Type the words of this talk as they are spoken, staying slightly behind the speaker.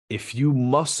If you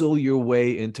muscle your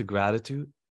way into gratitude,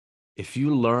 if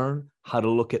you learn how to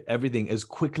look at everything as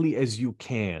quickly as you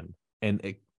can and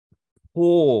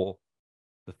pull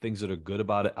the things that are good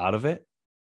about it out of it,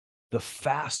 the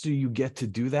faster you get to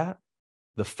do that,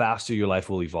 the faster your life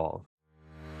will evolve.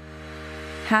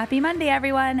 Happy Monday,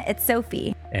 everyone. It's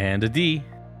Sophie. And Adi.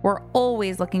 We're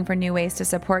always looking for new ways to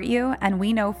support you, and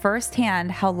we know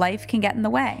firsthand how life can get in the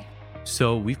way.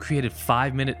 So we've created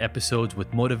 5-minute episodes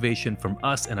with motivation from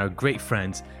us and our great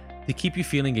friends to keep you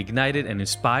feeling ignited and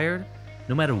inspired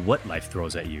no matter what life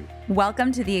throws at you.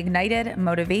 Welcome to the Ignited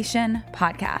Motivation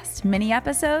Podcast. Mini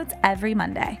episodes every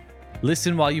Monday.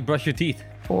 Listen while you brush your teeth.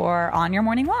 Or on your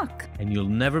morning walk. And you'll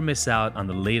never miss out on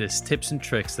the latest tips and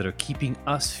tricks that are keeping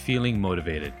us feeling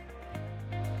motivated.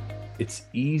 It's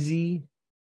easy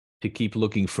to keep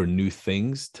looking for new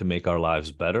things to make our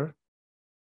lives better.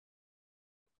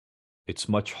 It's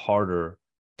much harder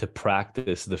to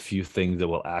practice the few things that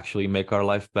will actually make our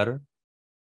life better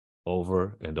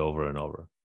over and over and over.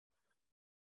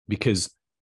 Because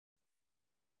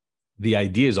the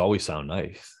ideas always sound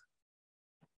nice,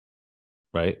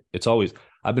 right? It's always,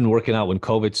 I've been working out. When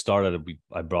COVID started,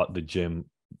 I brought the gym.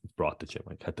 I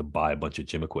had to buy a bunch of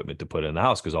gym equipment to put in the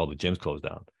house because all the gyms closed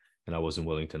down and I wasn't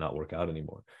willing to not work out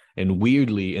anymore. And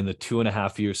weirdly, in the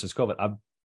 2.5 years since COVID,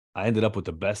 I ended up with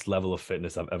the best level of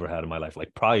fitness I've ever had in my life,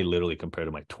 like probably literally compared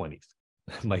to my 20s.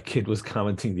 My kid was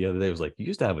commenting the other day, was like, you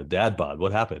used to have a dad bod.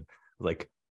 What happened? Like,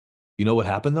 you know what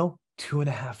happened though?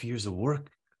 2.5 years of work.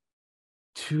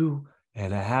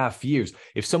 2.5 years.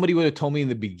 If somebody would have told me in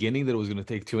the beginning that it was going to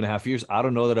take 2.5 years, I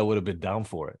don't know that I would have been down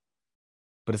for it.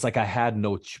 But it's like I had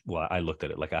I looked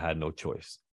at it like I had no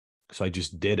choice. So I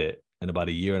just did it. And about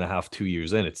 1.5 years, 2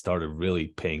 years in, it started really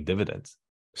paying dividends.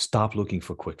 Stop looking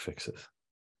for quick fixes.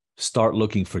 Start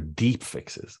looking for deep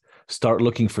fixes. Start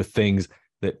looking for things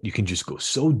that you can just go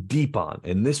so deep on.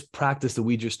 And this practice that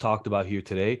we just talked about here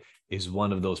today is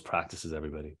one of those practices,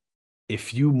 everybody.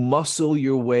 If you muscle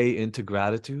your way into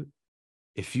gratitude,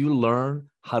 if you learn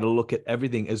how to look at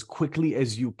everything as quickly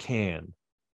as you can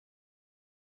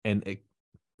and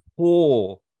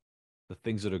pull the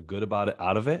things that are good about it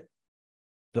out of it,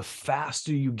 the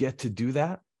faster you get to do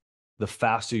that, the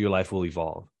faster your life will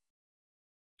evolve.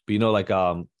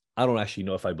 But I don't actually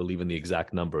know if I believe in the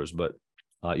exact numbers, but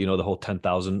the whole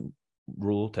 10,000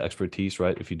 rule to expertise,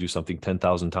 right? If you do something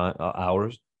 10,000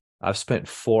 hours, I've spent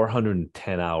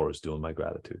 410 hours doing my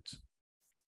gratitudes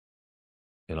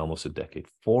in almost a decade.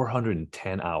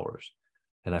 410 hours.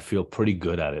 And I feel pretty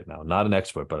good at it now. Not an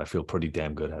expert, but I feel pretty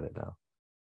damn good at it now.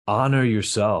 Honor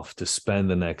yourself to spend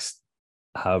the next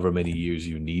however many years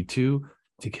you need to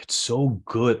get so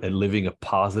good at living a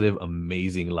positive,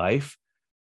 amazing life.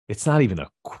 It's not even a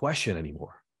question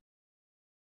anymore.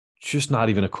 It's just not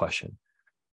even a question.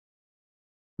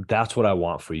 That's what I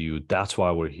want for you. That's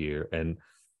why we're here. And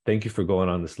thank you for going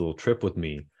on this little trip with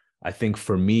me. I think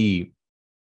for me,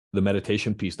 the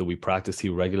meditation piece that we practice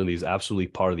here regularly is absolutely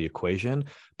part of the equation.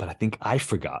 But I think I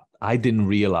forgot. I didn't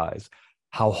realize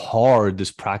how hard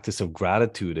this practice of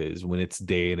gratitude is when it's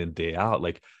day in and day out.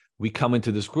 Like, we come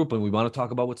into this group and we want to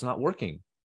talk about what's not working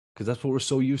because that's what we're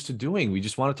so used to doing. We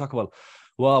just want to talk about,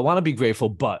 well, I want to be grateful,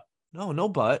 but no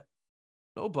but,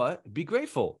 be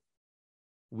grateful.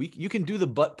 You can do the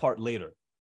but part later.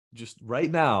 Just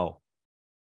right now,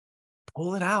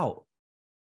 pull it out.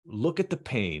 Look at the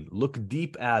pain, look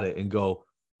deep at it and go,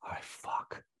 all right,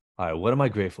 fuck. All right, what am I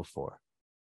grateful for?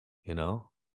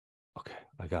 Okay,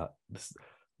 I got this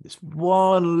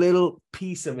one little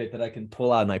piece of it that I can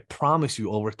pull out. And I promise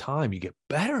you, over time, you get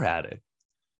better at it.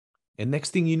 And next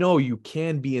thing you know, you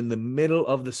can be in the middle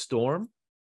of the storm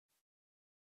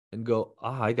and go,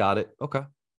 I got it. Okay,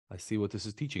 I see what this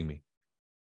is teaching me.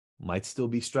 Might still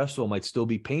be stressful, might still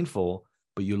be painful,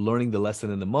 but you're learning the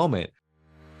lesson in the moment.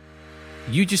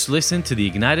 You just listened to the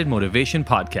Ignited Motivation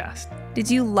Podcast. Did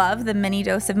you love the mini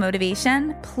dose of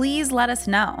motivation? Please let us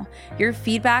know. Your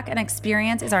feedback and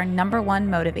experience is our #1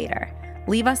 motivator.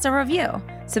 Leave us a review,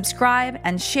 subscribe,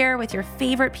 and share with your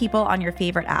favorite people on your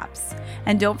favorite apps.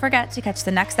 And don't forget to catch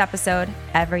the next episode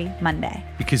every Monday.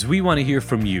 Because we want to hear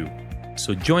from you.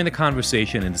 So join the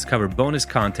conversation and discover bonus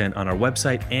content on our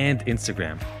website and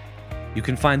Instagram. You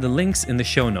can find the links in the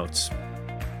show notes.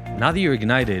 Now that you're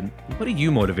ignited, what are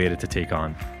you motivated to take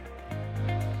on?